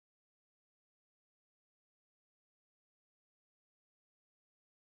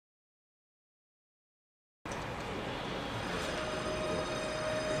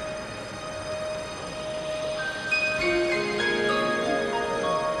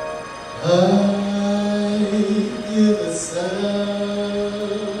I hear the sound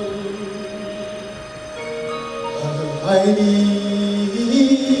of the mighty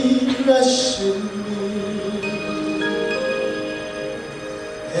rushing wind,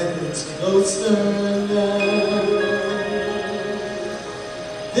 and it's closer now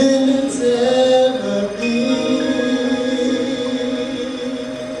than it's ever been.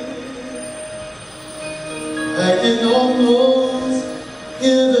 I can almost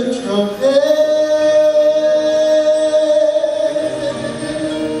hear the trumpet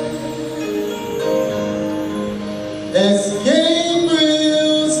as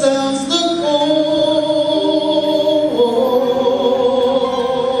Gabriel sounds the call.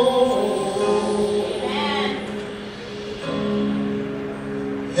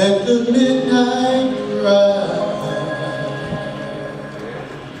 At the midnight cry,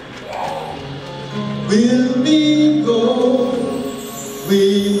 will we go? We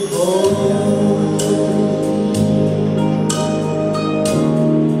home.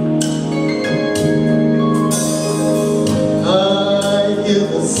 I hear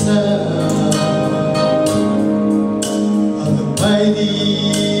the sound of the mighty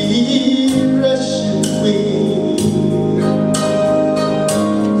rushing wind,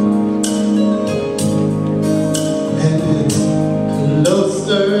 and it's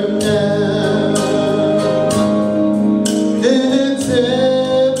closer now than it's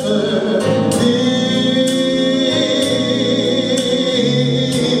ever been.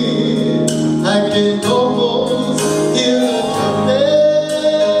 I can almost hear the trumpet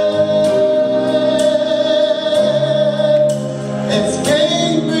as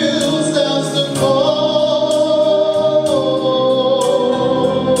Gabriel sounds the call.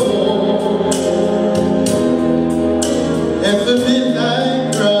 At the midnight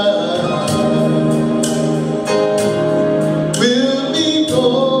cry, will be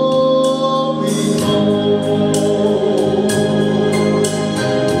going home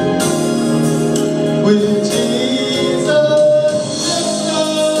with Jesus next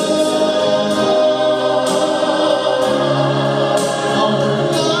on the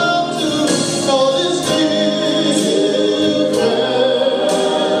cloud to call his children.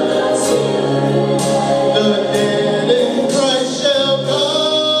 The dead in Christ shall come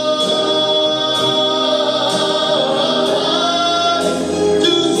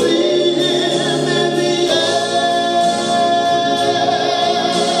to see him in the air.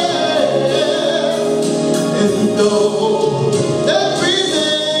 And though everything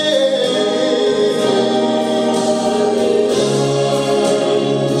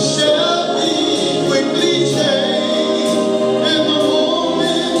shall be quickly changed in the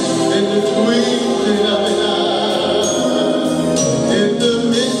moment, in the twinkling of an eye, in the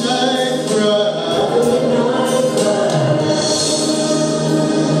midnight cry,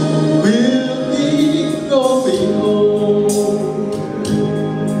 we'll be going home.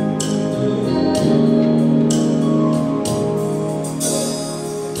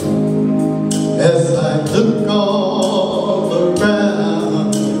 As I look all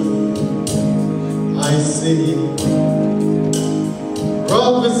around, I see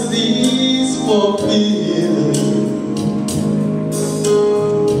prophecies fulfilled.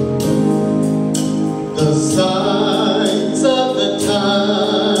 The signs of the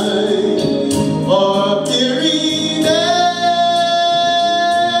time are appearing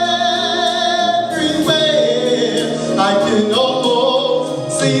everywhere. I can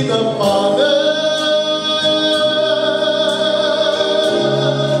almost see the Father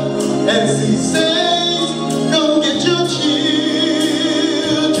as he says, come get your children,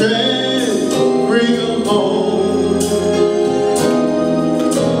 bring them home.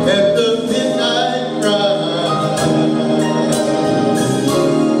 At the midnight cry,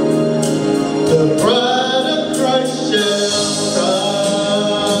 the bride of Christ shall come.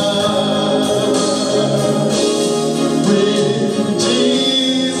 When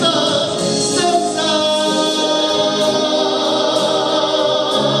Jesus steps out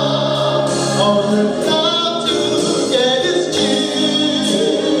on the cloud to get his children,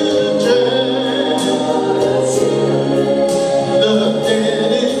 the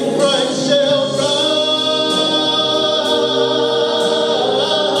dead in Christ shall rise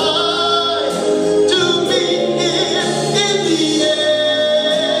to meet him in the air.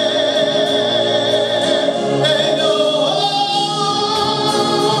 And all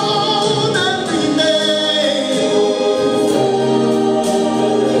that remains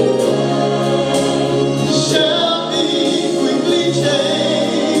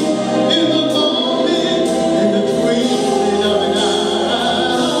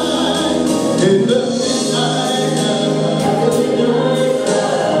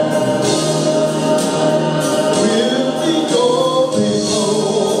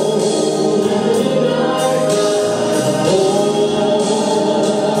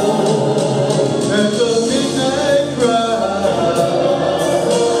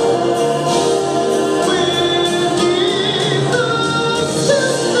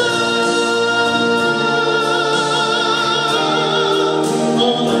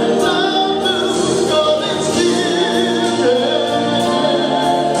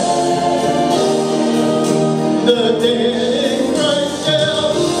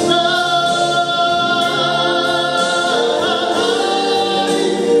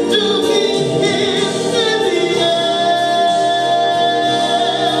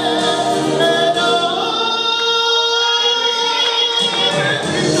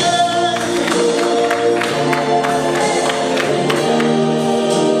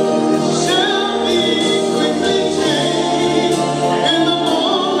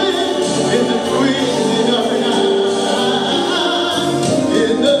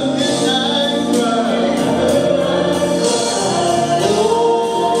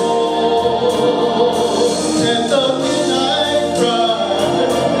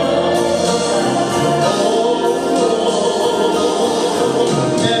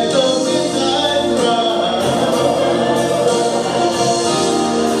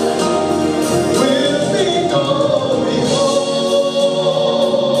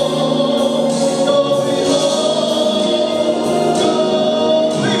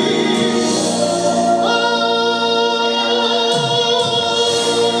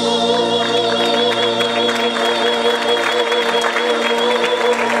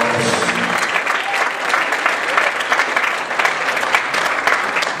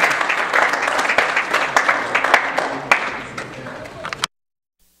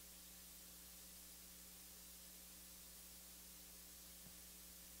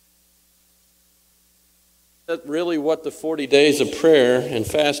That's really what the 40 days of prayer and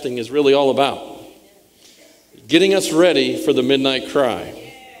fasting is really all about. Getting us ready for the midnight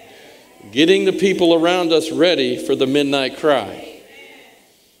cry. Getting the people around us ready for the midnight cry.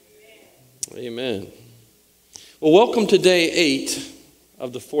 Amen. Well, welcome to day 8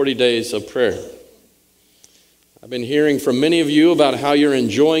 of the 40 days of prayer. I've been hearing from many of you about how you're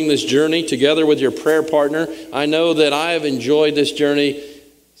enjoying this journey together with your prayer partner. I know that I have enjoyed this journey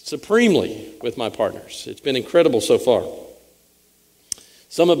supremely with my partners. It's been incredible so far.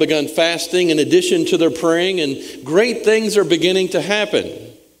 Some have begun fasting in addition to their praying, and great things are beginning to happen.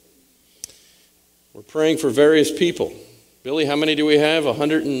 We're praying for various people. Billy, how many do we have?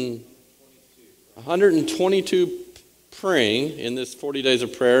 122 praying in this 40 days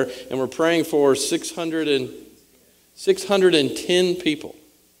of prayer, and we're praying for 610 people.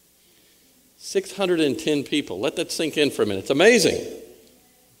 610 people. Let that sink in for a minute. It's amazing.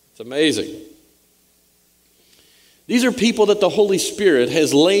 It's amazing. These are people that the Holy Spirit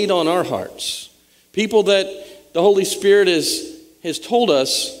has laid on our hearts. People that the Holy Spirit has told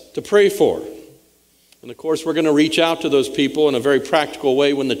us to pray for. And of course, we're going to reach out to those people in a very practical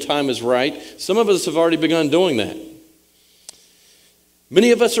way when the time is right. Some of us have already begun doing that.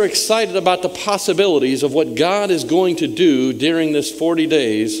 Many of us are excited about the possibilities of what God is going to do during this 40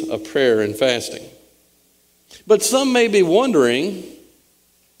 days of prayer and fasting. But some may be wondering,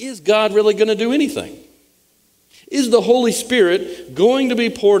 is God really going to do anything? Is the Holy Spirit going to be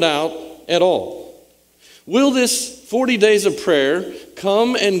poured out at all? Will this 40 days of prayer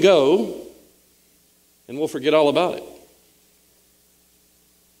come and go, and we'll forget all about it?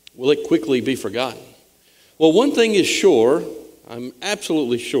 Will it quickly be forgotten? Well, one thing is sure, I'm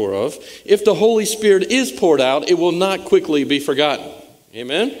absolutely sure of. If the Holy Spirit is poured out, it will not quickly be forgotten.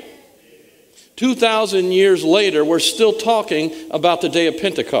 Amen? 2,000 years later, we're still talking about the day of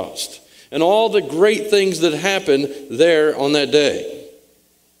Pentecost and all the great things that happened there on that day.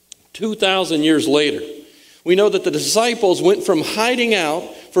 2,000 years later, we know that the disciples went from hiding out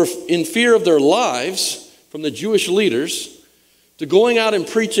in fear of their lives from the Jewish leaders to going out and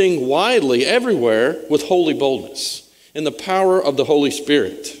preaching widely everywhere with holy boldness and the power of the Holy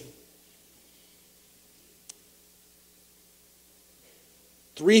Spirit.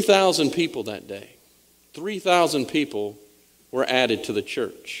 3,000 people that day. 3,000 people were added to the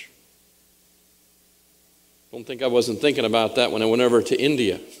church. Don't think I wasn't thinking about that when I went over to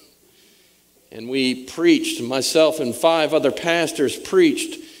India. And we preached, myself and 5 other pastors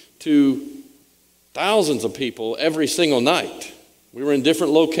preached to thousands of people every single night. We were in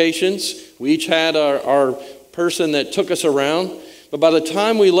different locations. We each had our person that took us around. But by the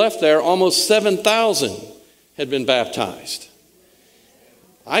time we left there, almost 7,000 had been baptized.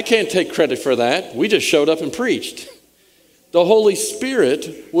 I can't take credit for that. We just showed up and preached. The Holy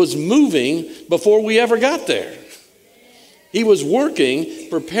Spirit was moving before we ever got there. He was working,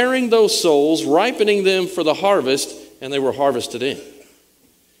 preparing those souls, ripening them for the harvest, and they were harvested in.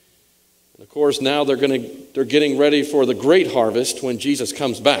 And of course, now they're getting ready for the great harvest when Jesus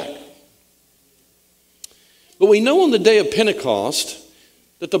comes back. But we know on the day of Pentecost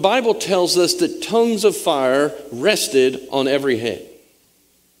that the Bible tells us that tongues of fire rested on every head.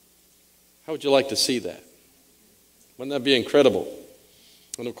 How would you like to see that? Wouldn't that be incredible?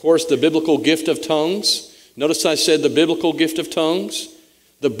 And of course, the biblical gift of tongues. Notice I said the biblical gift of tongues.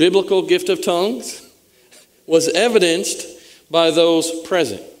 The biblical gift of tongues was evidenced by those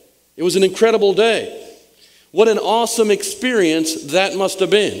present. It was an incredible day. What an awesome experience that must have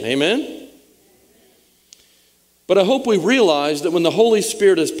been. Amen? But I hope we realize that when the Holy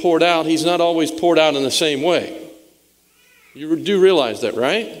Spirit is poured out, He's not always poured out in the same way. You do realize that,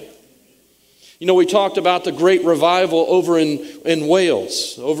 right? You know, we talked about the great revival over in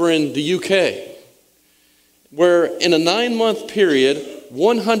Wales, over in the UK, where in a 9-month period,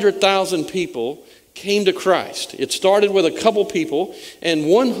 100,000 people came to Christ. It started with a couple people, and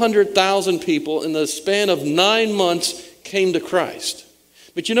 100,000 people in the span of 9 months came to Christ.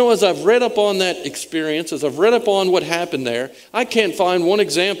 But you know, as I've read up on that experience, as I've read up on what happened there, I can't find one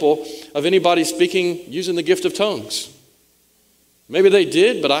example of anybody speaking using the gift of tongues. Maybe they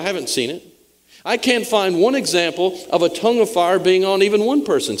did, but I haven't seen it. I can't find one example of a tongue of fire being on even one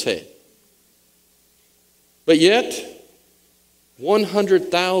person's head. But yet,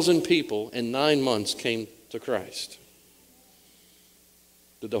 100,000 people in 9 months came to Christ.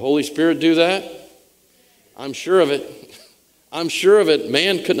 Did the Holy Spirit do that? I'm sure of it. I'm sure of it.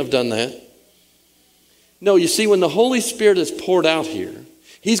 Man couldn't have done that. No, you see, when the Holy Spirit is poured out here,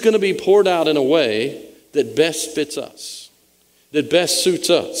 He's going to be poured out in a way that best fits us, that best suits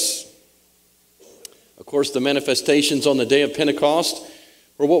us. Of course, the manifestations on the day of Pentecost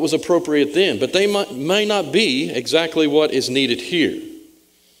or what was appropriate then, but they may not be exactly what is needed here.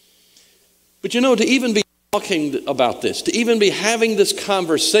 But you know, to even be talking about this, to even be having this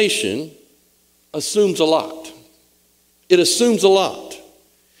conversation assumes a lot. It assumes a lot.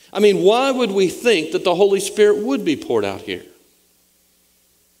 I mean, why would we think that the Holy Spirit would be poured out here?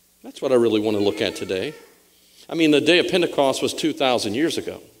 That's what I really want to look at today. I mean, the day of Pentecost was 2,000 years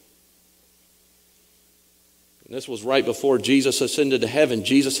ago. And this was right before Jesus ascended to heaven.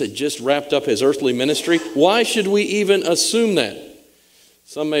 Jesus had just wrapped up his earthly ministry. Why should we even assume that?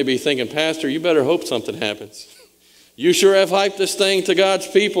 Some may be thinking, Pastor, you better hope something happens. You sure have hyped this thing to God's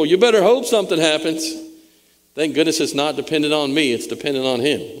people. You better hope something happens. Thank goodness it's not dependent on me. It's dependent on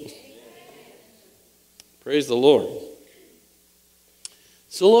him. Praise the Lord.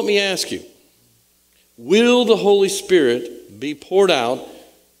 So let me ask you, will the Holy Spirit be poured out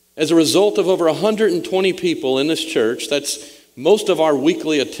as a result of over 120 people in this church? That's most of our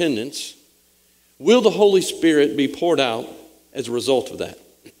weekly attendance. Will the Holy Spirit be poured out as a result of that?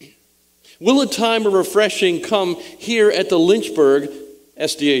 Will a time of refreshing come here at the Lynchburg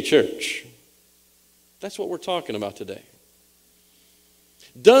SDA Church? That's what we're talking about today.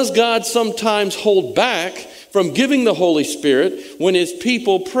 Does God sometimes hold back from giving the Holy Spirit when his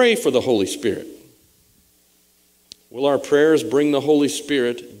people pray for the Holy Spirit? Will our prayers bring the Holy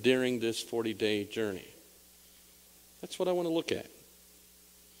Spirit during this 40-day journey? That's what I want to look at.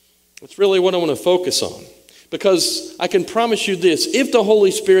 That's really what I want to focus on. Because I can promise you this, if the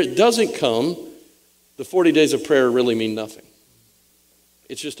Holy Spirit doesn't come, the 40 days of prayer really mean nothing.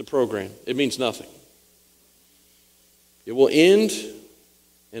 It's just a program. It means nothing. It will end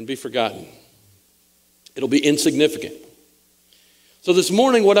and be forgotten. It'll be insignificant. So this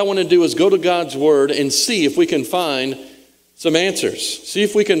morning, what I want to do is go to God's Word and see if we can find some answers. See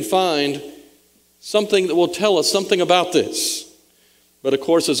if we can find something that will tell us something about this. But of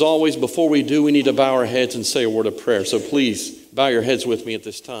course, as always, before we do, we need to bow our heads and say a word of prayer. So please, bow your heads with me at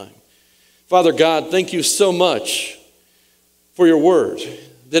this time. Father God, thank you so much for your Word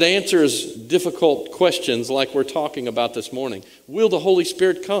that answers difficult questions like we're talking about this morning. Will the Holy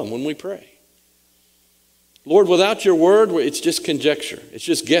Spirit come when we pray? Lord, without your Word, it's just conjecture. It's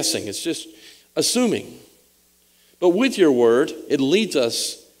just guessing. It's just assuming. But with your Word, it leads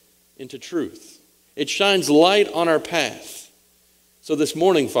us into truth. It shines light on our path. So this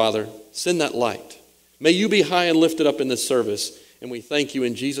morning, Father, send that light. May you be high and lifted up in this service. And we thank you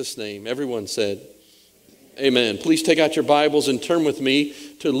in Jesus' name. Everyone said, amen. Please take out your Bibles and turn with me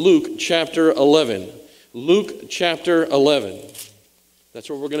to Luke chapter 11. Luke chapter 11.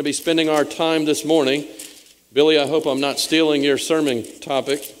 That's where we're going to be spending our time this morning. Billy, I hope I'm not stealing your sermon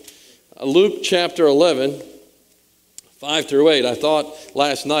topic. Luke chapter 11, 5 through 8. I thought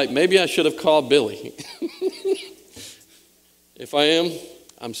last night maybe I should have called Billy. If I am,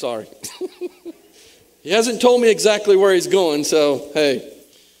 I'm sorry. He hasn't told me exactly where he's going, so hey,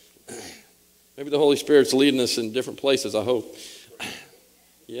 maybe the Holy Spirit's leading us in different places, I hope.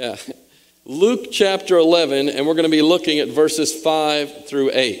 Yeah. Luke chapter 11, and we're going to be looking at verses 5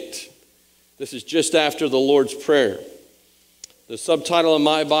 through 8. This is just after the Lord's Prayer. The subtitle in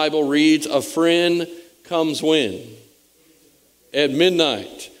my Bible reads, A Friend Comes When? At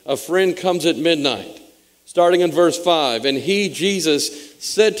midnight. A friend comes at midnight. Starting in verse 5, and he, Jesus,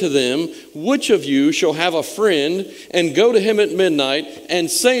 said to them, which of you shall have a friend and go to him at midnight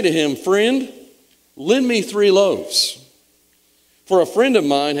and say to him, Friend, lend me 3 loaves. For a friend of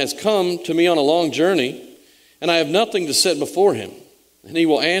mine has come to me on a long journey, and I have nothing to set before him. And he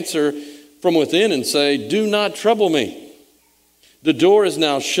will answer from within and say, Do not trouble me. The door is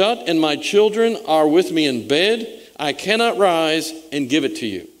now shut, and my children are with me in bed. I cannot rise and give it to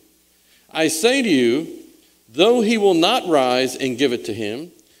you. I say to you, though he will not rise and give it to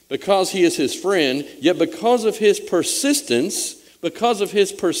him, because he is his friend, yet because of his persistence, because of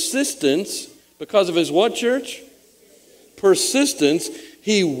his what, church? Persistence,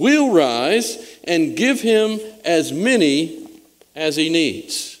 he will rise and give him as many as he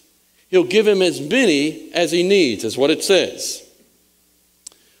needs. He'll give him as many as he needs, is what it says.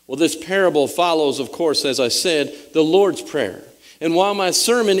 Well, this parable follows, of course, as I said, the Lord's Prayer. And while my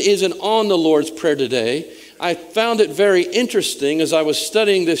sermon isn't on the Lord's Prayer today, I found it very interesting as I was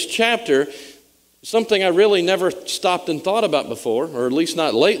studying this chapter, something I really never stopped and thought about before, or at least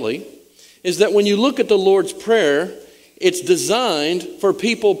not lately, is that when you look at the Lord's Prayer, it's designed for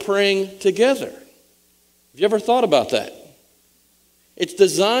people praying together. Have you ever thought about that? It's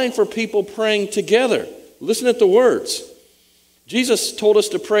designed for people praying together. Listen at the words. Jesus told us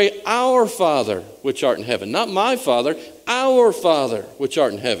to pray, Our Father, which art in heaven. Not my Father, our Father, which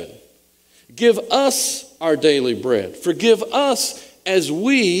art in heaven. Give us our daily bread. Forgive us as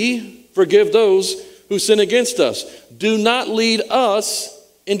we forgive those who sin against us. Do not lead us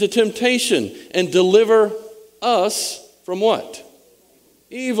into temptation, and deliver us from what?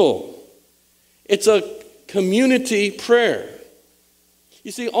 Evil. It's a community prayer.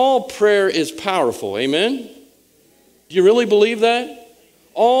 You see, all prayer is powerful. Amen? Do you really believe that?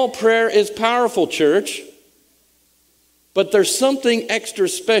 All prayer is powerful, church. But there's something extra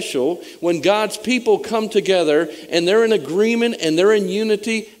special when God's people come together and they're in agreement and they're in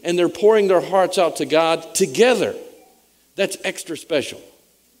unity and they're pouring their hearts out to God together. That's extra special.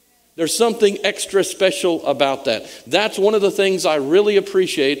 There's something extra special about that. That's one of the things I really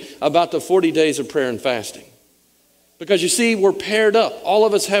appreciate about the 40 days of prayer and fasting. Because you see, we're paired up. All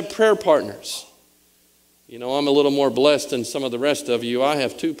of us have prayer partners. You know, I'm a little more blessed than some of the rest of you. I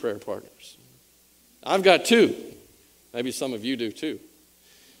have 2 prayer partners. I've got 2. Maybe some of you do too.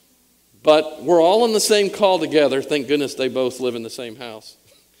 But we're all on the same call together. Thank goodness they both live in the same house.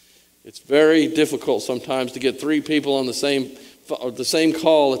 It's very difficult sometimes to get 3 people on the same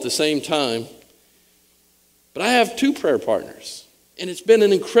call at the same time. But I have 2 prayer partners, and it's been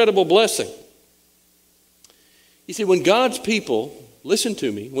an incredible blessing. You see, when God's people, listen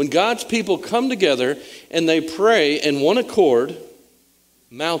to me, when God's people come together and they pray in one accord,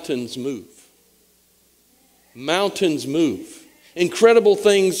 mountains move. Mountains move. Incredible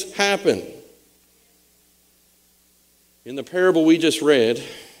things happen. In the parable we just read,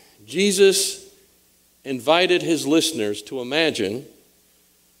 Jesus invited his listeners to imagine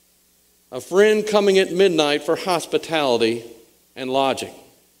a friend coming at midnight for hospitality and lodging.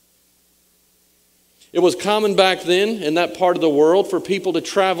 It was common back then in that part of the world for people to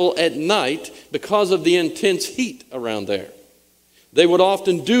travel at night because of the intense heat around there. They would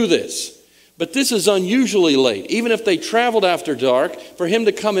often do this. But this is unusually late. Even if they traveled after dark, for him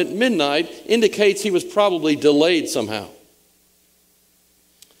to come at midnight indicates he was probably delayed somehow.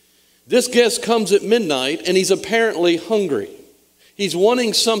 This guest comes at midnight and he's apparently hungry. He's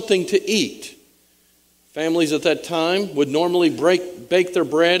wanting something to eat. Families at that time would normally bake their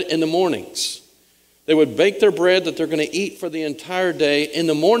bread in the mornings. They would bake their bread that they're going to eat for the entire day in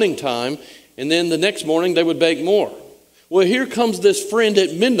the morning time, and then the next morning they would bake more. Well, here comes this friend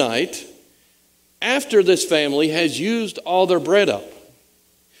at midnight after this family has used all their bread up.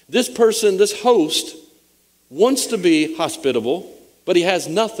 This person, this host, wants to be hospitable, but he has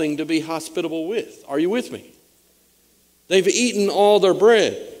nothing to be hospitable with. Are you with me? They've eaten all their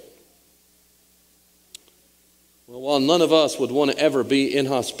bread. Well, while none of us would want to ever be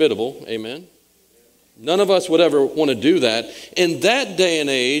inhospitable, amen? None of us would ever want to do that. In that day and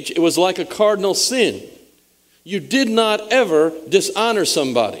age, it was like a cardinal sin. You did not ever dishonor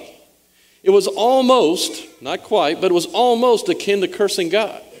somebody. It was almost, not quite, but it was almost akin to cursing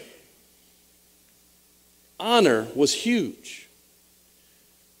God. Honor was huge.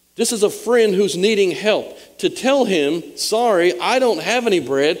 This is a friend who's needing help. To tell him, sorry, I don't have any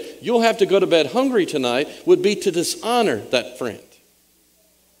bread, you'll have to go to bed hungry tonight, would be to dishonor that friend.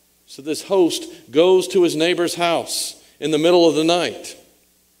 So this host goes to his neighbor's house in the middle of the night.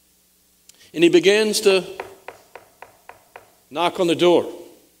 And he begins to knock on the door.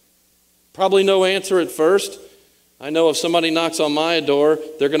 Probably no answer at first. I know if somebody knocks on my door,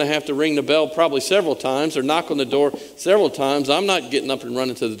 they're going to have to ring the bell probably several times or knock on the door several times. I'm not getting up and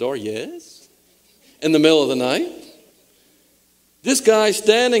running to the door. Yes? In the middle of the night. This guy's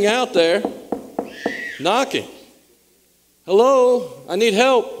standing out there knocking. Hello, I need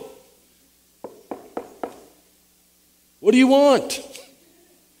help. What do you want?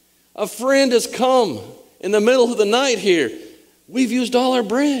 A friend has come in the middle of the night here. We've used all our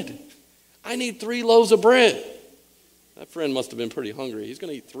bread. I need 3 loaves of bread. That friend must have been pretty hungry. He's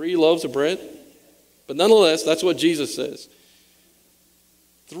going to eat 3 loaves of bread. But nonetheless, that's what Jesus says.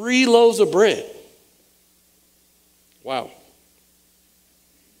 3 loaves of bread. Wow.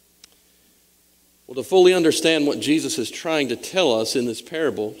 Well, to fully understand what Jesus is trying to tell us in this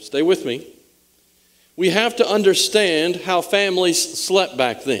parable, stay with me. We have to understand how families slept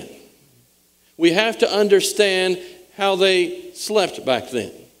back then. We have to understand how they slept back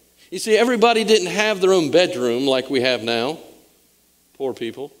then. You see, everybody didn't have their own bedroom like we have now. Poor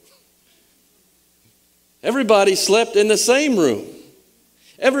people. Everybody slept in the same room.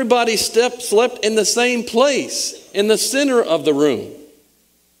 Everybody slept in the same place, in the center of the room.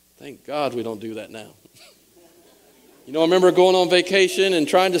 Thank God we don't do that now. You know, I remember going on vacation and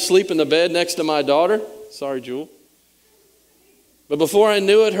trying to sleep in the bed next to my daughter. Sorry, Jewel. But before I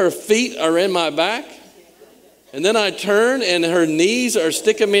knew it, her feet are in my back. And then I turn and her knees are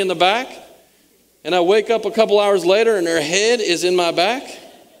sticking me in the back. And I wake up a couple hours later and her head is in my back.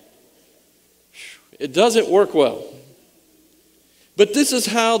 It doesn't work well. But this is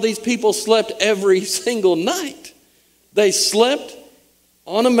how these people slept every single night. They slept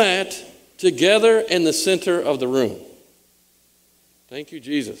on a mat together in the center of the room. Thank you,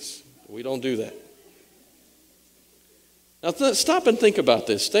 Jesus. We don't do that. Now stop and think about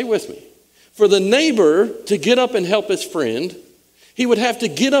this. Stay with me. For the neighbor to get up and help his friend, he would have to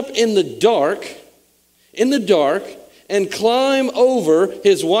get up in the dark, and climb over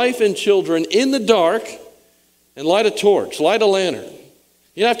his wife and children in the dark and light a torch, light a lantern.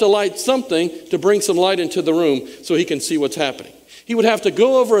 He'd have to light something to bring some light into the room so he can see what's happening. He would have to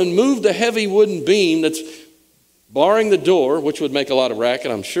go over and move the heavy wooden beam that's barring the door, which would make a lot of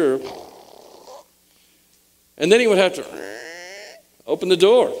racket, I'm sure. And then he would have to open the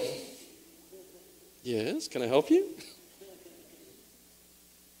door. Yes, can I help you?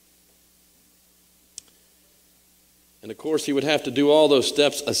 And of course, he would have to do all those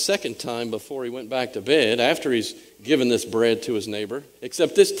steps a second time before he went back to bed, after he's given this bread to his neighbor.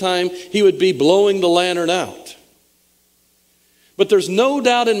 Except this time, he would be blowing the lantern out. But there's no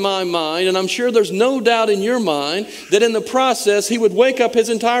doubt in my mind, and I'm sure there's no doubt in your mind, that in the process, he would wake up his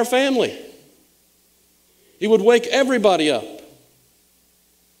entire family. He would wake everybody up.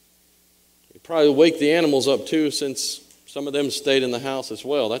 He'd probably wake the animals up too, since some of them stayed in the house as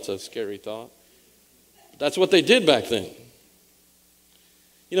well. That's a scary thought. That's what they did back then.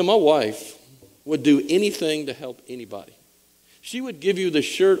 You know, my wife would do anything to help anybody. She would give you the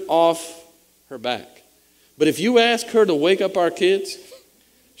shirt off her back. But if you ask her to wake up our kids,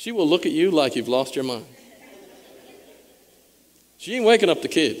 she will look at you like you've lost your mind. She ain't waking up the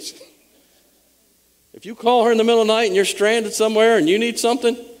kids. If you call her in the middle of the night and you're stranded somewhere and you need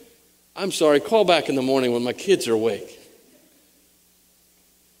something, I'm sorry, call back in the morning when my kids are awake.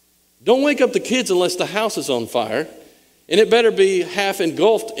 Don't wake up the kids unless the house is on fire, and it better be half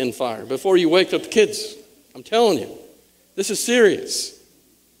engulfed in fire before you wake up the kids. I'm telling you, this is serious.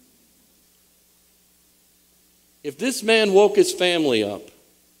 If this man woke his family up,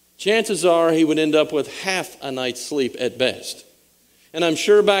 chances are he would end up with half a night's sleep at best. And I'm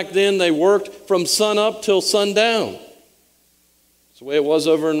sure back then they worked from sun up till sundown. It's the way it was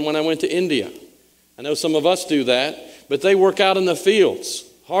over when I went to India. I know some of us do that, but they work out in the fields.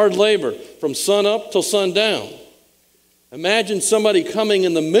 Hard labor from sun up till sundown. Imagine somebody coming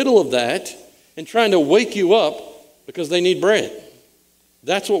in the middle of that and trying to wake you up because they need bread.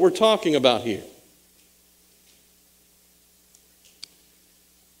 That's what we're talking about here.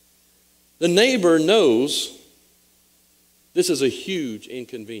 The neighbor knows this is a huge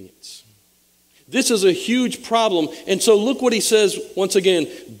inconvenience. This is a huge problem. And so look what he says once again.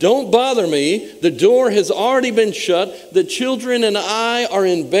 Don't bother me. The door has already been shut. The children and I are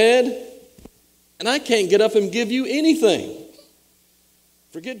in bed. And I can't get up and give you anything.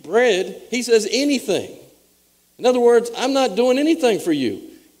 Forget bread. He says anything. In other words, I'm not doing anything for you.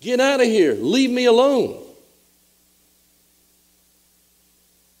 Get out of here. Leave me alone.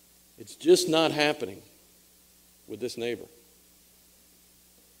 It's just not happening with this neighbor.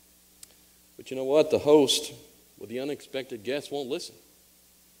 But you know what? The host with the unexpected guest won't listen.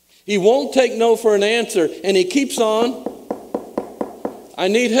 He won't take no for an answer, and he keeps on. I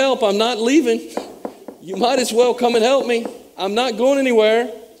need help. I'm not leaving. You might as well come and help me. I'm not going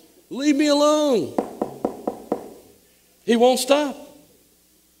anywhere. Leave me alone. He won't stop.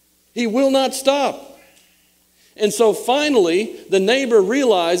 He will not stop. And so finally, the neighbor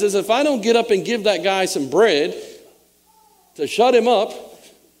realizes, if I don't get up and give that guy some bread to shut him up,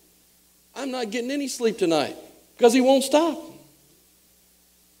 I'm not getting any sleep tonight because he won't stop.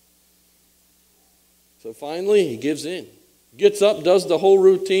 So finally, he gives in. Gets up, does the whole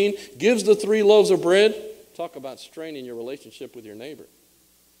routine, gives the 3 loaves of bread. Talk about straining your relationship with your neighbor.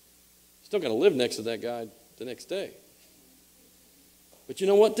 Still going to live next to that guy the next day. But you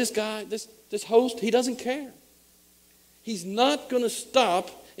know what? This guy, this host, he doesn't care. He's not going to stop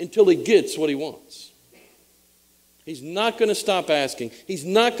until he gets what he wants. He's not going to stop asking. He's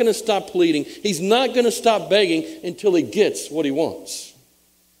not going to stop pleading. He's not going to stop begging until he gets what he wants.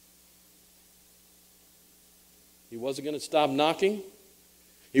 He wasn't going to stop knocking.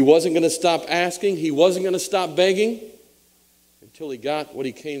 He wasn't going to stop asking. He wasn't going to stop begging until he got what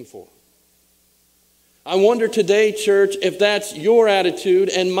he came for. I wonder today, church, if that's your attitude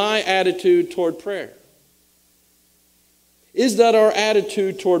and my attitude toward prayer. Is that our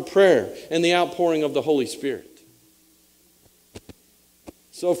attitude toward prayer and the outpouring of the Holy Spirit?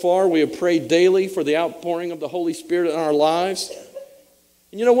 So far, we have prayed daily for the outpouring of the Holy Spirit in our lives.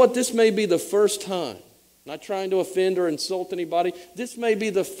 And you know what? This may be the first time, not trying to offend or insult anybody, this may be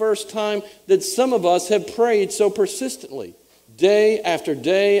the first time that some of us have prayed so persistently, day after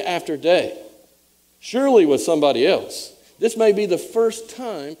day after day. Surely with somebody else. This may be the first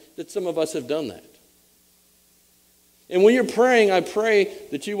time that some of us have done that. And when you're praying, I pray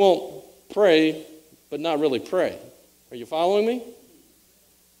that you won't pray, but not really pray. Are you following me?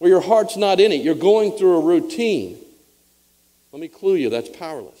 Where your heart's not in it. You're going through a routine. Let me clue you, that's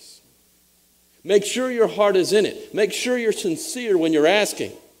powerless. Make sure your heart is in it. Make sure you're sincere when you're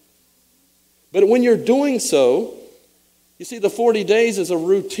asking. But when you're doing so, you see, the 40 days is a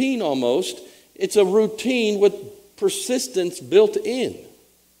routine almost. It's a routine with persistence built in.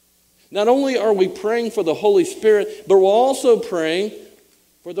 Not only are we praying for the Holy Spirit, but we're also praying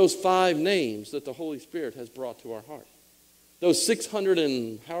for those 5 names that the Holy Spirit has brought to our heart. Those 600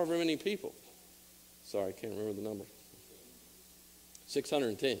 and however many people. Sorry, I can't remember the number.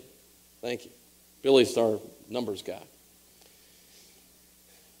 610. Thank you. Billy's our numbers guy.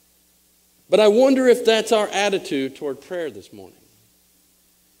 But I wonder if that's our attitude toward prayer this morning.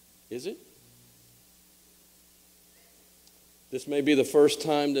 Is it? This may be the first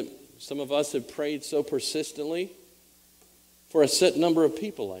time that some of us have prayed so persistently for a set number of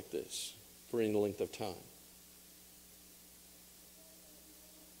people like this for any length of time.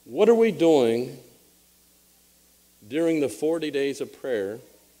 What are we doing during the 40 days of prayer,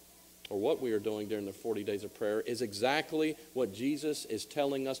 or what we are doing during the 40 days of prayer, is exactly what Jesus is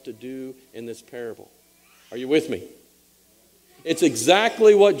telling us to do in this parable. Are you with me? It's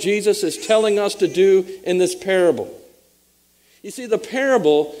exactly what Jesus is telling us to do in this parable. You see, the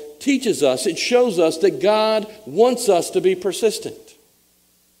parable teaches us, it shows us that God wants us to be persistent.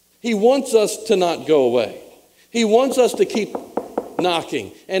 He wants us to not go away. He wants us to keep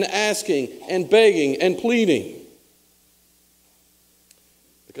knocking and asking and begging and pleading.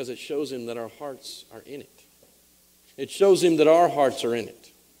 Because it shows him that our hearts are in it. It shows him that our hearts are in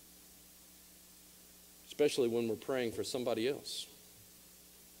it. Especially when we're praying for somebody else.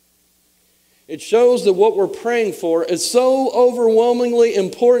 It shows that what we're praying for is so overwhelmingly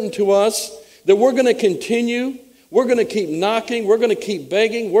important to us that we're going to continue, we're going to keep knocking, we're going to keep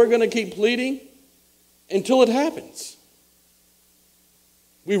begging, we're going to keep pleading until it happens.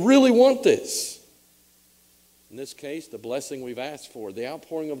 We really want this. In this case, the blessing we've asked for, the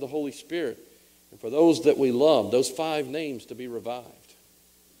outpouring of the Holy Spirit, and for those that we love, those 5 names to be revived.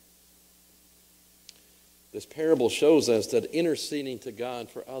 This parable shows us that interceding to God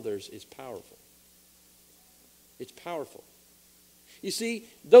for others is powerful. It's powerful. You see,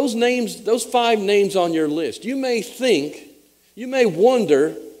 those names, those 5 names on your list, you may think, you may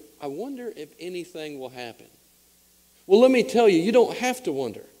wonder, I wonder if anything will happen. Well, let me tell you, you don't have to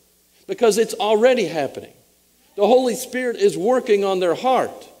wonder, because it's already happening. The Holy Spirit is working on their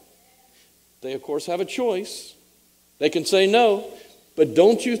heart. They, of course, have a choice. They can say no. But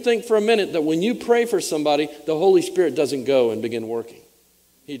don't you think for a minute that when you pray for somebody, the Holy Spirit doesn't go and begin working.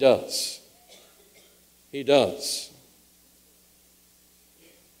 He does. He does.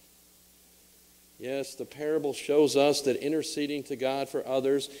 Yes, the parable shows us that interceding to God for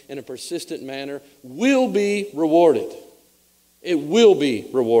others in a persistent manner will be rewarded. It will be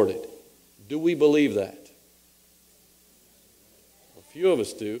rewarded. Do we believe that? A few of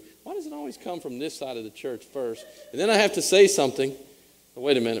us do. Why does it always come from this side of the church first? And then I have to say something.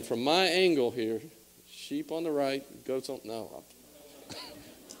 Wait a minute. From my angle here, sheep on the right, goats on... No.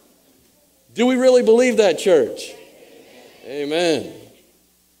 Do we really believe that, church? Amen.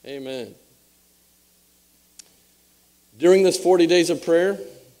 Amen. During this 40 days of prayer,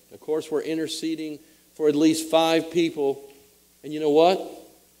 of course, we're interceding for at least 5 people. And you know what?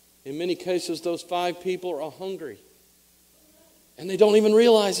 In many cases, those 5 people are hungry. And they don't even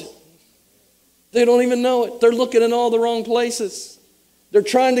realize it. They don't even know it. They're looking in all the wrong places. They're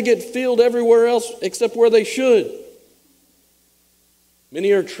trying to get filled everywhere else except where they should.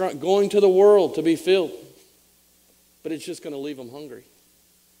 Many are going to the world to be filled. But it's just going to leave them hungry.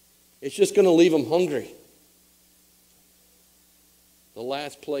 It's just going to leave them hungry. The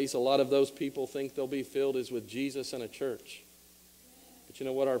last place a lot of those people think they'll be filled is with Jesus and a church. But you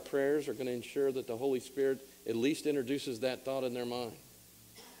know what? Our prayers are going to ensure that the Holy Spirit at least introduces that thought in their mind.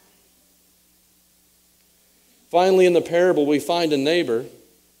 Finally, in the parable, we find a neighbor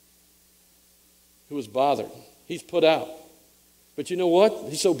who is bothered. He's put out. But you know what?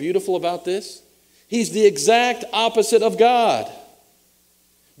 He's so beautiful about this. He's the exact opposite of God.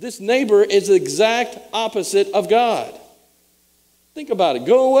 This neighbor is the exact opposite of God. Think about it.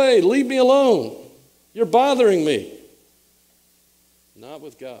 Go away. Leave me alone. You're bothering me. Not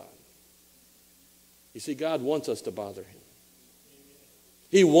with God. You see, God wants us to bother him.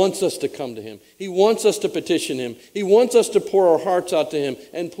 He wants us to come to him. He wants us to petition him. He wants us to pour our hearts out to him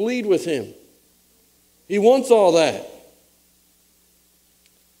and plead with him. He wants all that.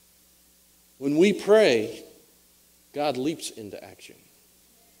 When we pray, God leaps into action.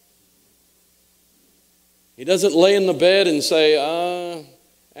 He doesn't lay in the bed and say,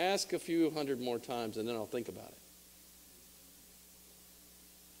 ask a few hundred more times and then I'll think about it.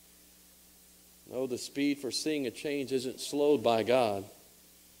 No, the speed for seeing a change isn't slowed by God.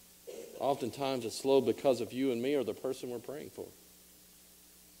 Oftentimes it's slowed because of you and me or the person we're praying for.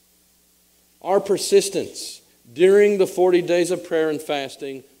 Our persistence during the 40 days of prayer and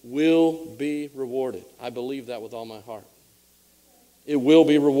fasting will be rewarded. I believe that with all my heart. It will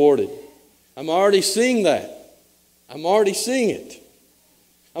be rewarded. I'm already seeing that. I'm already seeing it.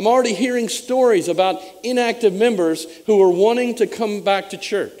 I'm already hearing stories about inactive members who are wanting to come back to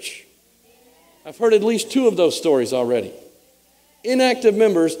church. I've heard at least 2 of those stories already. Inactive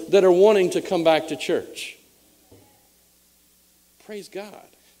members that are wanting to come back to church. Praise God.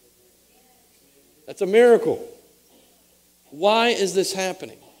 That's a miracle. Why is this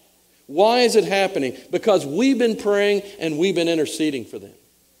happening? Why is it happening? Because we've been praying and we've been interceding for them.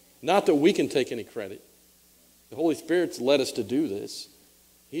 Not that we can take any credit. The Holy Spirit's led us to do this.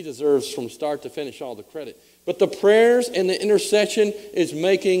 He deserves from start to finish all the credit. But the prayers and the intercession is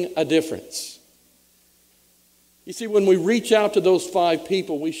making a difference. You see, when we reach out to those 5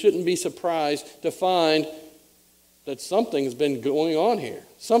 people, we shouldn't be surprised to find that something's been going on here.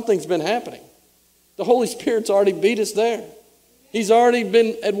 Something's been happening. The Holy Spirit's already beat us there. He's already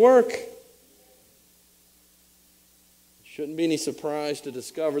been at work. Shouldn't be any surprise to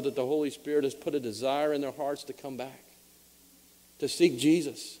discover that the Holy Spirit has put a desire in their hearts to come back, to seek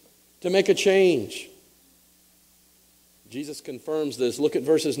Jesus, to make a change. Jesus confirms this. Look at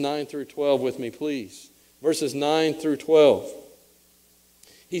verses 9 through 12 with me, please. Verses 9 through 12.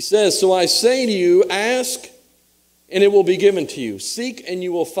 He says, "So I say to you, ask, and it will be given to you. Seek, and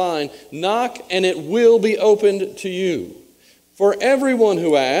you will find. Knock, and it will be opened to you. For everyone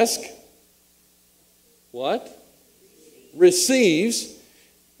who asks," what? "Receives,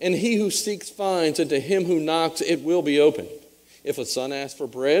 and he who seeks finds, and to him who knocks it will be opened. If a son asks for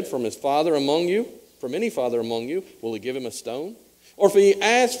bread from his father among you, from any father among you, will he give him a stone? Or if he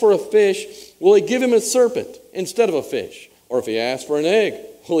asks for a fish, will he give him a serpent instead of a fish? Or if he asks for an egg,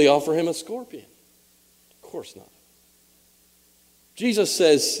 will he offer him a scorpion? Of course not." Jesus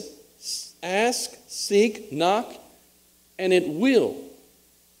says, ask, seek, knock, and it will.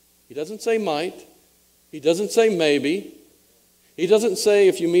 He doesn't say might. He doesn't say maybe. He doesn't say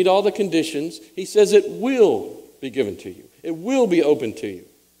if you meet all the conditions. He says it will be given to you. It will be open to you.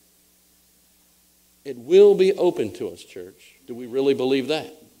 It will be open to us, church. Do we really believe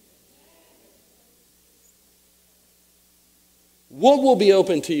that? What will be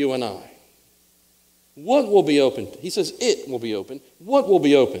open to you and I? What will be opened? He says it will be open. What will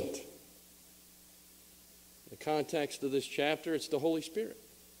be opened? The context of this chapter, it's the Holy Spirit.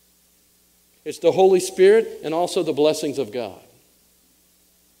 It's the Holy Spirit and also the blessings of God.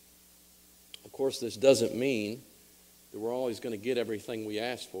 Of course, this doesn't mean that we're always going to get everything we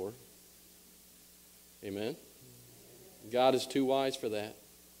ask for. Amen? God is too wise for that.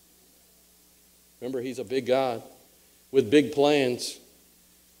 Remember, He's a big God with big plans.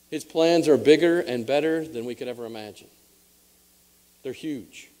 His plans are bigger and better than we could ever imagine. They're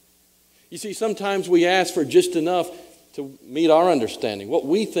huge. You see, sometimes we ask for just enough to meet our understanding, what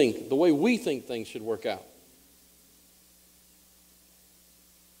we think, the way we think things should work out.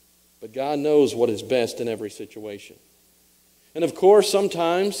 But God knows what is best in every situation. And of course,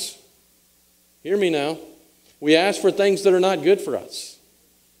 sometimes, hear me now, we ask for things that are not good for us.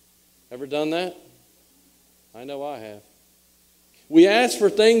 Ever done that? I know I have. We ask for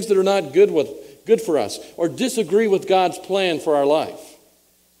things that are not good for us or disagree with God's plan for our life.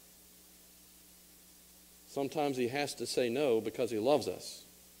 Sometimes He has to say no because He loves us.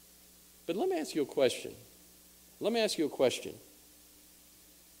 But let me ask you a question.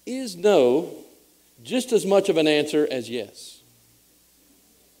 Is no just as much of an answer as yes?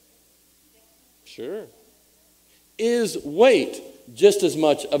 Sure. Is wait just as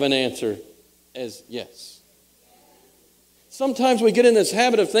much of an answer as yes? Sometimes we get in this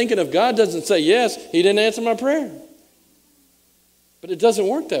habit of thinking if God doesn't say yes, He didn't answer my prayer. But it doesn't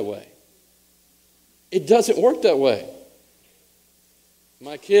work that way. It doesn't work that way.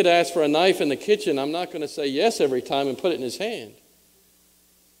 My kid asks for a knife in the kitchen. I'm not going to say yes every time and put it in his hand.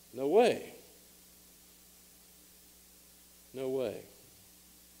 No way. No way.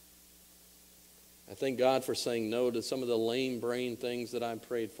 I thank God for saying no to some of the lame brain things that I've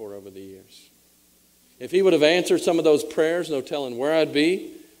prayed for over the years. If He would have answered some of those prayers, no telling where I'd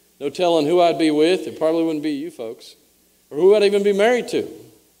be, no telling who I'd be with. It probably wouldn't be you folks, or who I'd even be married to. No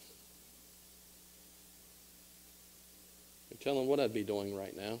telling what I'd be doing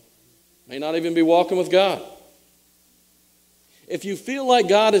right now. May not even be walking with God. If you feel like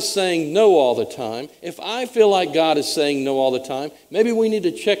God is saying no all the time, if I feel like God is saying no all the time, maybe we need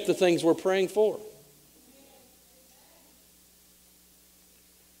to check the things we're praying for.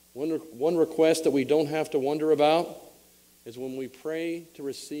 One request that we don't have to wonder about is when we pray to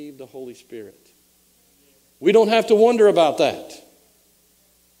receive the Holy Spirit. We don't have to wonder about that.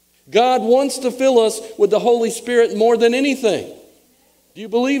 God wants to fill us with the Holy Spirit more than anything. Do you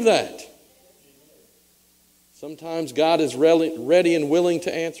believe that? Sometimes God is ready and willing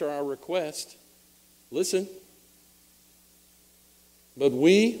to answer our request. Listen. But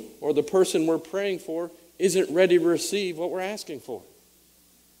we, or the person we're praying for, isn't ready to receive what we're asking for.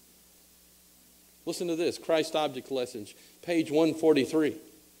 Listen to this, Christ Object Lessons, page 143.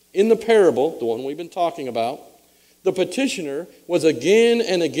 In the parable, the one we've been talking about, the petitioner was again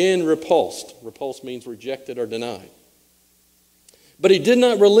and again repulsed. Repulsed means rejected or denied. But he did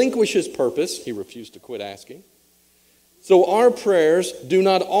not relinquish his purpose. He refused to quit asking. So our prayers do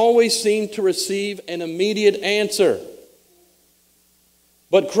not always seem to receive an immediate answer.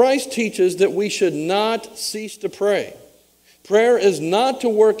 But Christ teaches that we should not cease to pray. Prayer is not to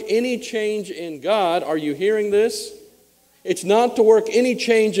work any change in God. Are you hearing this? It's not to work any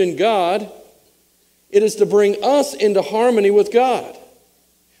change in God. It is to bring us into harmony with God.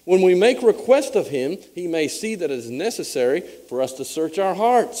 When we make request of Him, He may see that it is necessary for us to search our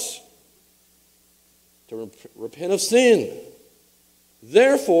hearts, to repent of sin.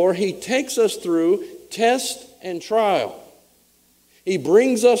 Therefore, He takes us through test and trial. He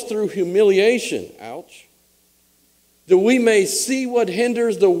brings us through humiliation, ouch, that we may see what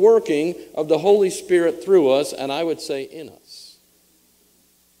hinders the working of the Holy Spirit through us, and I would say in us.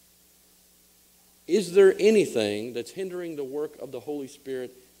 Is there anything that's hindering the work of the Holy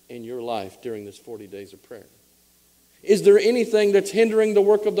Spirit in your life during this 40 days of prayer? Is there anything that's hindering the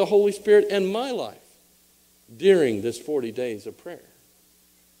work of the Holy Spirit in my life during this 40 days of prayer?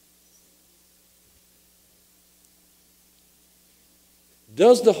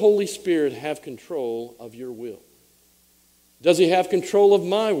 Does the Holy Spirit have control of your will? Does He have control of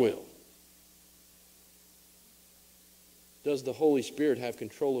my will? Does the Holy Spirit have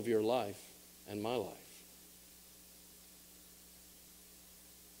control of your life and my life?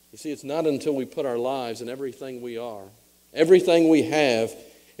 You see, it's not until we put our lives and everything we are, everything we have,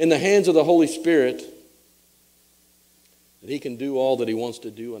 in the hands of the Holy Spirit that He can do all that He wants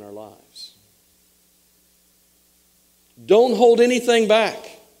to do in our lives. Don't hold anything back.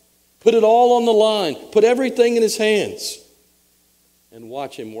 Put it all on the line. Put everything in His hands. And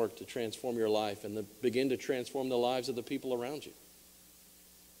watch Him work to transform your life and begin to transform the lives of the people around you.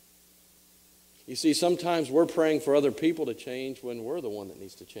 You see, sometimes we're praying for other people to change when we're the one that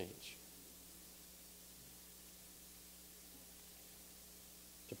needs to change.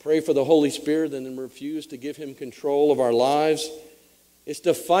 To pray for the Holy Spirit and then refuse to give Him control of our lives is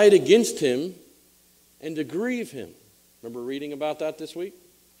to fight against Him and to grieve Him. Remember reading about that this week?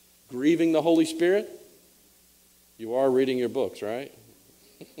 Grieving the Holy Spirit? You are reading your books, right?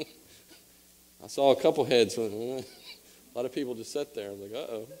 I saw a couple heads. A lot of people just sat there. I was like,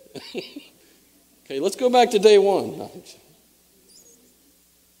 uh-oh. Okay, let's go back to day one.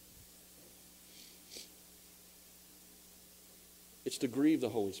 It's to grieve the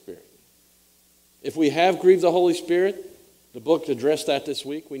Holy Spirit. If we have grieved the Holy Spirit, the book addressed that this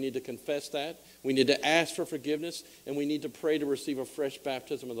week. We need to confess that. We need to ask for forgiveness, and we need to pray to receive a fresh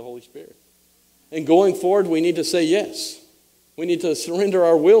baptism of the Holy Spirit. And going forward, we need to say yes. We need to surrender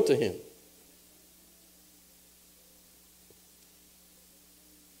our will to Him.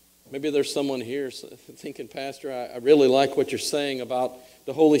 Maybe there's someone here thinking, Pastor, I really like what you're saying about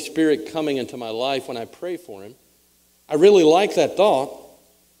the Holy Spirit coming into my life when I pray for Him. I really like that thought.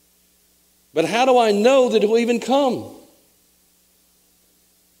 But how do I know that He'll even come?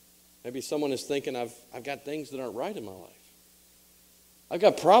 Maybe someone is thinking, I've got things that aren't right in my life. I've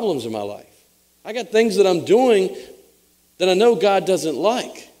got problems in my life. I got things that I'm doing that I know God doesn't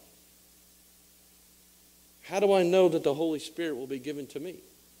like. How do I know that the Holy Spirit will be given to me?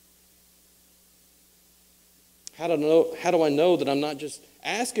 How do I know that I'm not just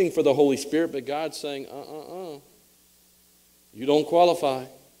asking for the Holy Spirit, but God's saying, you don't qualify.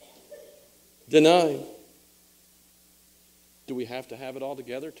 Deny. Do we have to have it all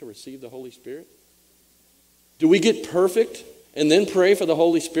together to receive the Holy Spirit? Do we get perfect and then pray for the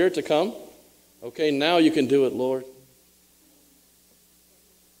Holy Spirit to come? Okay, now you can do it, Lord.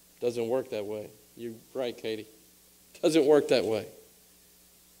 Doesn't work that way. You're right, Katie. Doesn't work that way.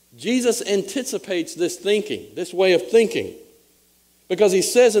 Jesus anticipates this thinking, this way of thinking. Because he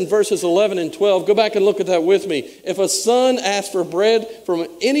says in verses 11 and 12, go back and look at that with me. If a son asks for bread from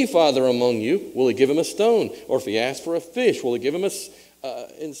any father among you, will he give him a stone? Or if he asks for a fish, will he give him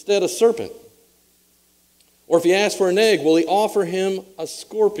instead a serpent? Or if he asks for an egg, will he offer him a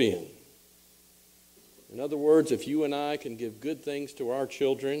scorpion? In other words, if you and I can give good things to our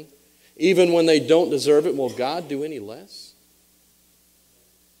children, even when they don't deserve it, will God do any less?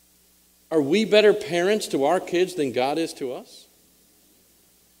 Are we better parents to our kids than God is to us?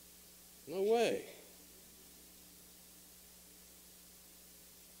 No way.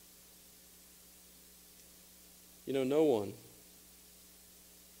 You know, no one,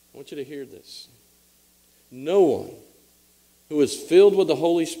 I want you to hear this. No one who is filled with the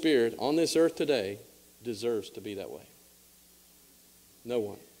Holy Spirit on this earth today deserves to be that way. No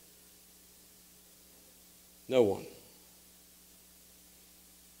one. No one.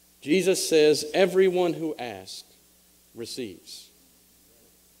 Jesus says, everyone who asks receives.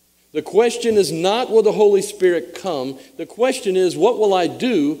 The question is not, will the Holy Spirit come? The question is, what will I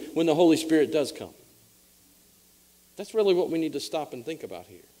do when the Holy Spirit does come? That's really what we need to stop and think about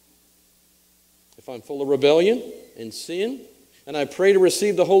here. If I'm full of rebellion and sin, and I pray to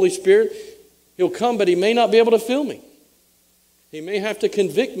receive the Holy Spirit, He'll come, but He may not be able to fill me. He may have to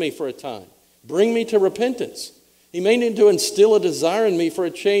convict me for a time, bring me to repentance. He may need to instill a desire in me for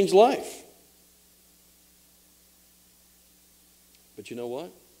a changed life. But you know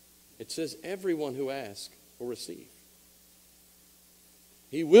what? It says everyone who asks will receive.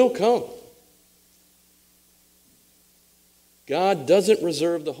 He will come. God doesn't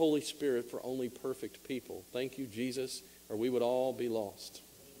reserve the Holy Spirit for only perfect people. Thank you, Jesus, or we would all be lost.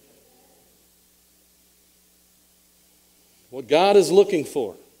 What God is looking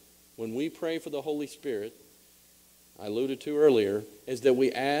for when we pray for the Holy Spirit, I alluded to earlier, is that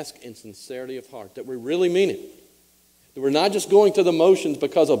we ask in sincerity of heart, that we really mean it. That we're not just going through the motions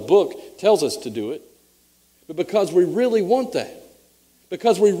because a book tells us to do it, but because we really want that.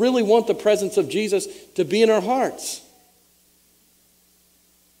 Because we really want the presence of Jesus to be in our hearts.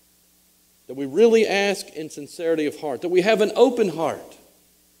 That we really ask in sincerity of heart. That we have an open heart.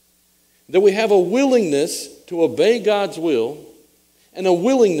 That we have a willingness to obey God's will and a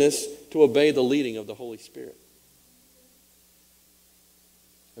willingness to obey the leading of the Holy Spirit.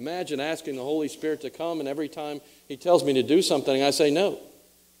 Imagine asking the Holy Spirit to come, and every time He tells me to do something, I say no.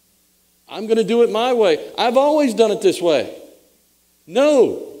 I'm going to do it my way. I've always done it this way.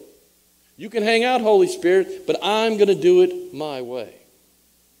 No. You can hang out, Holy Spirit, but I'm going to do it my way.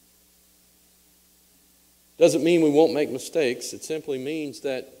 Doesn't mean we won't make mistakes. It simply means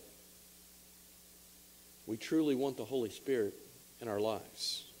that we truly want the Holy Spirit in our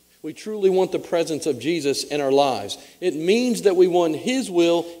lives. We truly want the presence of Jesus in our lives. It means that we want His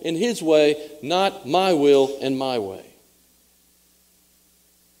will in His way, not my will and my way.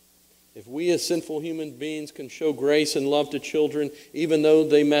 If we as sinful human beings can show grace and love to children, even though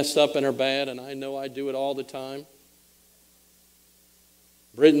they mess up and are bad, and I know I do it all the time.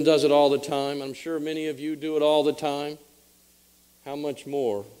 Britain does it all the time. I'm sure many of you do it all the time. How much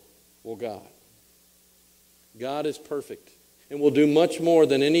more will God? God is perfect and will do much more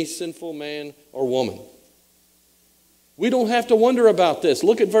than any sinful man or woman. We don't have to wonder about this.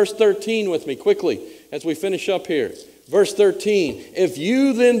 Look at verse 13 with me quickly as we finish up here. Verse 13, if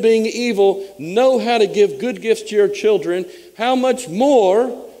you then being evil know how to give good gifts to your children, how much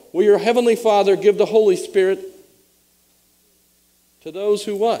more will your heavenly Father give the Holy Spirit to those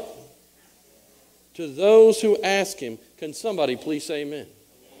who what? To those who ask Him. Can somebody please say amen?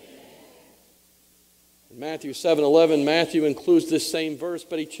 In Matthew 7:11, Matthew includes this same verse,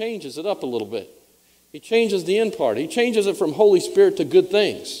 but he changes it up a little bit. He changes the end part. He changes it from Holy Spirit to good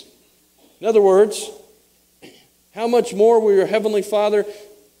things. In other words, how much more will your heavenly Father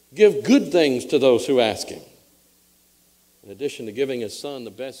give good things to those who ask Him? In addition to giving His Son, the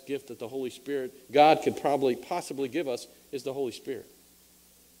best gift that the Holy Spirit, God could possibly give us is the Holy Spirit.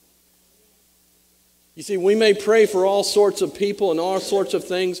 You see, we may pray for all sorts of people and all sorts of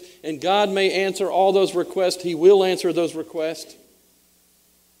things, and God may answer all those requests. He will answer those requests.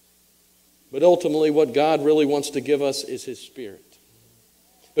 But ultimately, what God really wants to give us is His Spirit.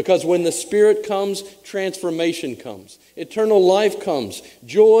 Because when the Spirit comes, transformation comes. Eternal life comes.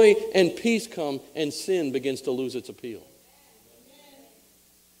 Joy and peace come, and sin begins to lose its appeal.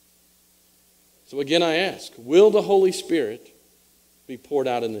 So again, I ask, will the Holy Spirit be poured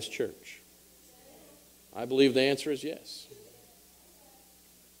out in this church? I believe the answer is yes.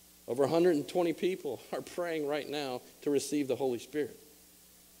 Over 120 people are praying right now to receive the Holy Spirit.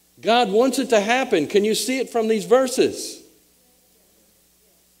 God wants it to happen. Can you see it from these verses?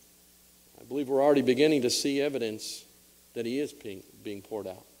 I believe we're already beginning to see evidence that he is being poured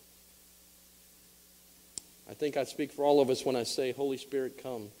out. I think I speak for all of us when I say, Holy Spirit,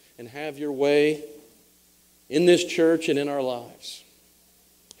 come and have your way in this church and in our lives.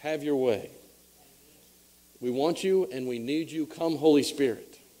 Have your way. We want you and we need you. Come, Holy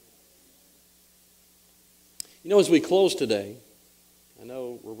Spirit. You know, as we close today, I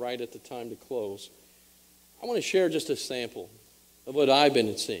know we're right at the time to close. I want to share just a sample of what I've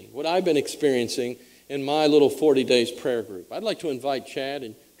been seeing, what I've been experiencing in my little 40 days prayer group. I'd like to invite Chad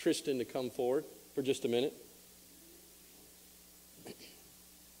and Tristan to come forward for just a minute.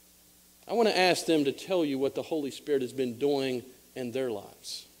 I want to ask them to tell you what the Holy Spirit has been doing in their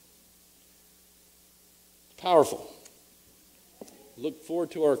lives. It's powerful. Look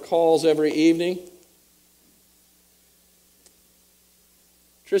forward to our calls every evening.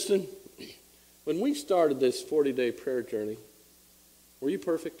 Tristan, when we started this 40-day prayer journey, were you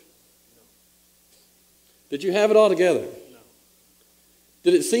perfect? No. Did you have it all together? No.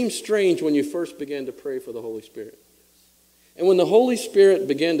 Did it seem strange when you first began to pray for the Holy Spirit? And when the Holy Spirit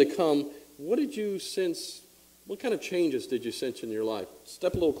began to come, what did you sense? What kind of changes did you sense in your life?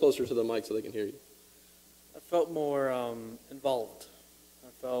 Step a little closer to the mic so they can hear you. I felt more involved. I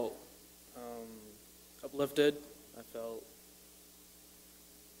felt uplifted. I felt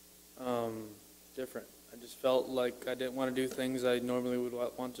different. I just felt like I didn't want to do things I normally would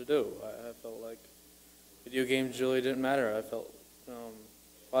want to do. I felt like video games really didn't matter. I felt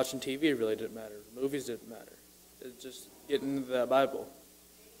watching TV really didn't matter. Movies didn't matter. It's just getting into that Bible.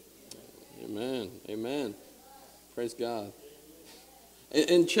 Amen. Amen. Praise God.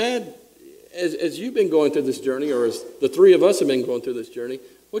 And Chad, as you've been going through this journey, or as the three of us have been going through this journey,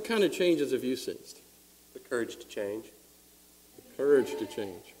 what kind of changes have you sensed? The courage to change. The courage to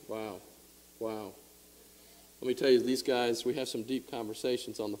change. Wow. Wow. Let me tell you, these guys, we have some deep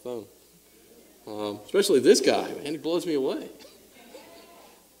conversations on the phone. Especially this guy, man, he blows me away.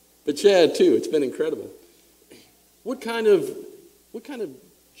 But Chad, too, it's been incredible. What kind of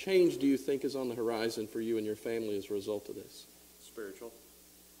change do you think is on the horizon for you and your family as a result of this? Spiritual.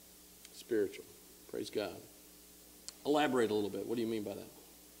 Spiritual. Praise God. Elaborate a little bit. What do you mean by that?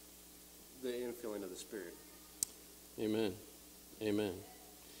 The infilling of the Spirit. Amen. Amen.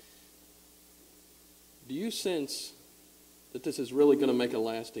 Do you sense that this is really going to make a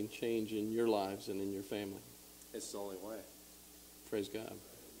lasting change in your lives and in your family? It's the only way. Praise God.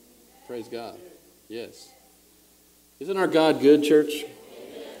 Praise God. Yes. Isn't our God good, church?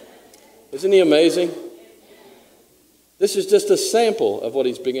 Isn't he amazing? This is just a sample of what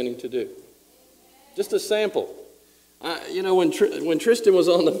he's beginning to do. Just a sample. When Tristan was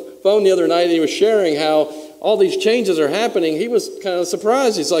on the phone the other night and he was sharing how all these changes are happening, he was kind of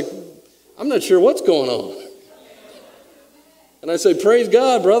surprised. He's like, I'm not sure what's going on. And I said, praise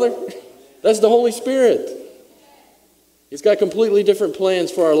God, brother. That's the Holy Spirit. He's got completely different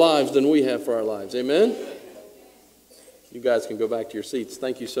plans for our lives than we have for our lives. Amen? You guys can go back to your seats.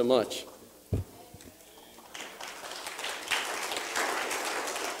 Thank you so much.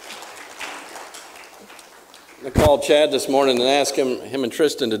 I called Chad this morning and asked him and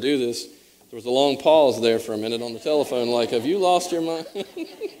Tristan to do this. There was a long pause there for a minute on the telephone, like, have you lost your mind?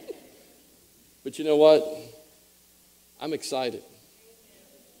 But you know what? I'm excited.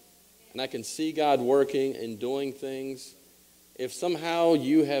 And I can see God working and doing things. If somehow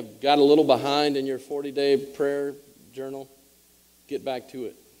you have got a little behind in your 40-day prayer journal, get back to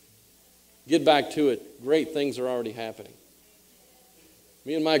it. Get back to it. Great things are already happening.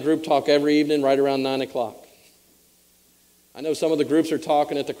 Me and my group talk every evening right around 9 o'clock. I know some of the groups are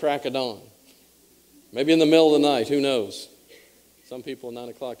talking at the crack of dawn. Maybe in the middle of the night, who knows? Some people, 9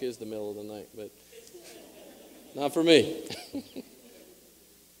 o'clock is the middle of the night, but not for me.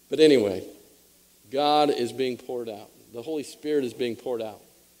 But anyway, God is being poured out. The Holy Spirit is being poured out.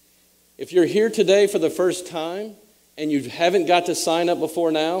 If you're here today for the first time and you haven't got to sign up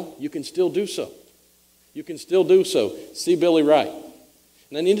before now, you can still do so. You can still do so. See Billy Wright.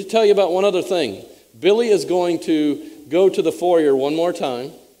 And I need to tell you about one other thing. Billy is going to go to the foyer one more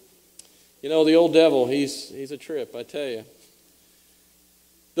time. You know, the old devil, he's a trip, I tell you.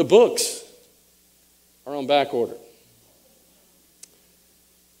 The books are on back order.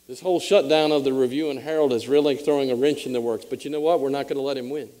 This whole shutdown of the Review and Herald is really throwing a wrench in the works. But you know what? We're not going to let him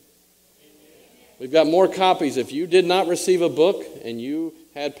win. We've got more copies. If you did not receive a book and you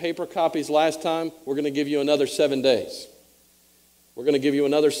had paper copies last time, we're going to give you another 7 days. We're going to give you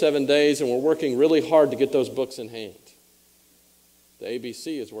another 7 days, and we're working really hard to get those books in hand. The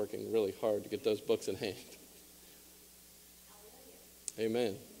ABC is working really hard to get those books in hand.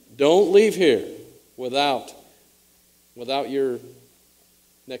 Amen. Don't leave here without your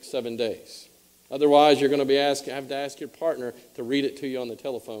next 7 days. Otherwise, you're going to have to ask your partner to read it to you on the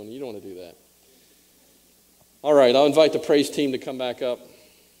telephone. You don't want to do that. All right, I'll invite the praise team to come back up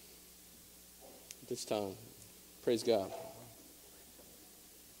at this time. Praise God.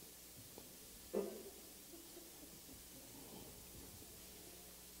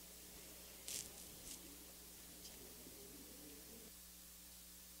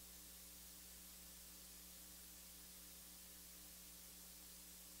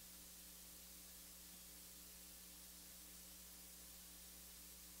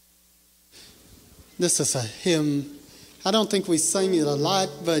 This is a hymn. I don't think we sing it a lot,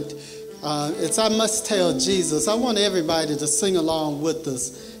 but it's I Must Tell Jesus. I want everybody to sing along with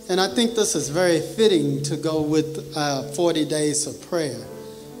us. And I think this is very fitting to go with 40 days of prayer.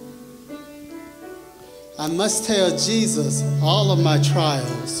 I must tell Jesus all of my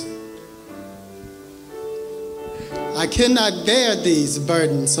trials. I cannot bear these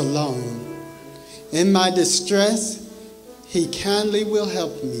burdens alone. In my distress, He kindly will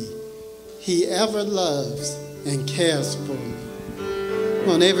help me. He ever loves and cares for me. I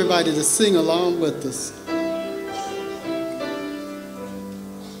want everybody to sing along with us.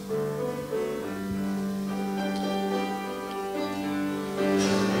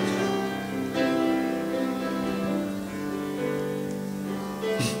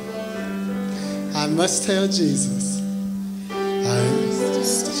 I must tell Jesus. I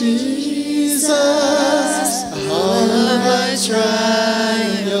must tell Jesus all of my trials.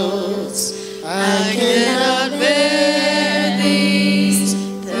 I cannot bear these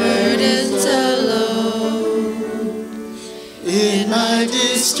burdens alone. In my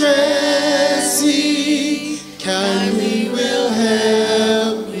distress, He kindly will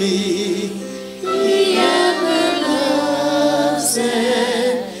help me. He ever loves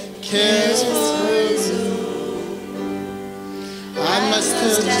and cares for His own. I must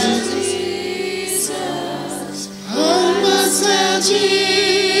tell Jesus. I must tell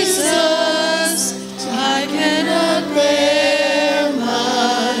Jesus. I cannot bear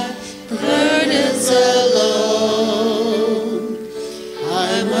my burdens alone.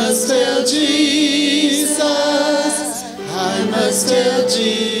 I must tell Jesus. I must tell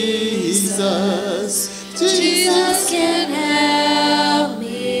Jesus. Jesus can help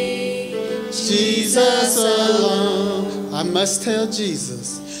me. Jesus alone. I must tell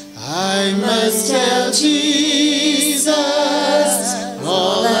Jesus. I must tell Jesus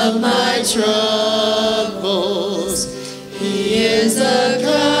all of my troubles. He is a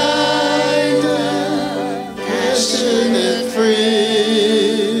kind and passionate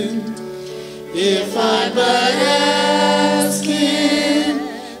friend. If I but ask Him,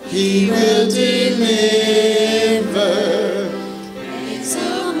 He will deliver. Takes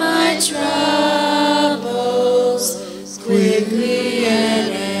all my troubles quickly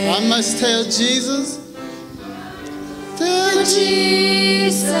and I must tell Jesus. Tell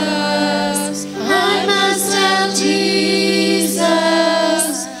Jesus. I must tell Jesus.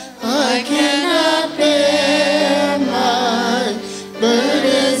 I cannot bear my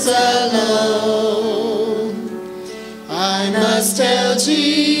burdens alone. I must tell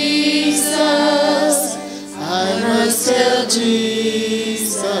Jesus. I must tell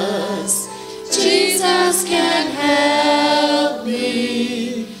Jesus. Jesus can help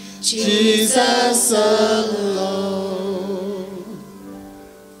me. Jesus alone.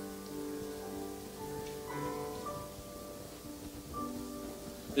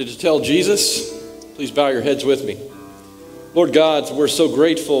 Did you tell Jesus? Please bow your heads with me. Lord God, we're so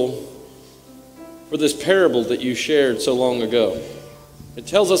grateful for this parable that you shared so long ago. It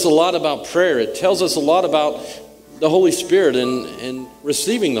tells us a lot about prayer. It tells us a lot about the Holy Spirit and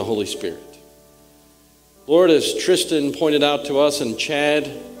receiving the Holy Spirit. Lord, as Tristan pointed out to us and Chad,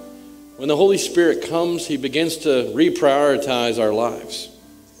 when the Holy Spirit comes, He begins to reprioritize our lives.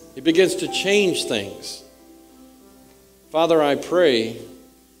 He begins to change things. Father, I pray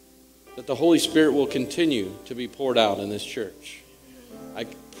that the Holy Spirit will continue to be poured out in this church. I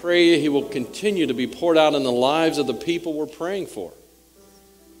pray He will continue to be poured out in the lives of the people we're praying for.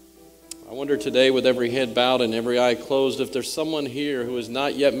 I wonder today, with every head bowed and every eye closed, if there's someone here who has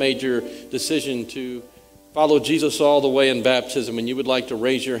not yet made your decision to follow Jesus all the way in baptism, and you would like to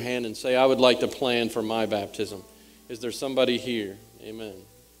raise your hand and say, I would like to plan for my baptism. Is there somebody here? Amen.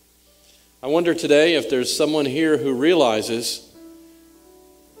 I wonder today if there's someone here who realizes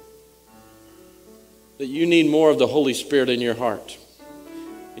that you need more of the Holy Spirit in your heart.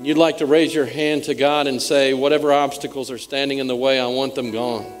 And you'd like to raise your hand to God and say, whatever obstacles are standing in the way, I want them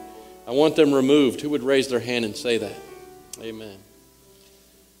gone. I want them removed. Who would raise their hand and say that? Amen.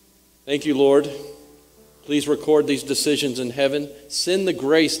 Thank you, Lord. Please record these decisions in heaven. Send the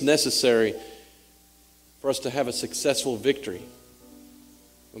grace necessary for us to have a successful victory.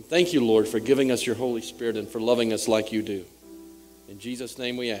 And thank you, Lord, for giving us your Holy Spirit and for loving us like you do. In Jesus'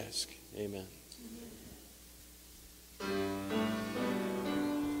 name we ask. Amen.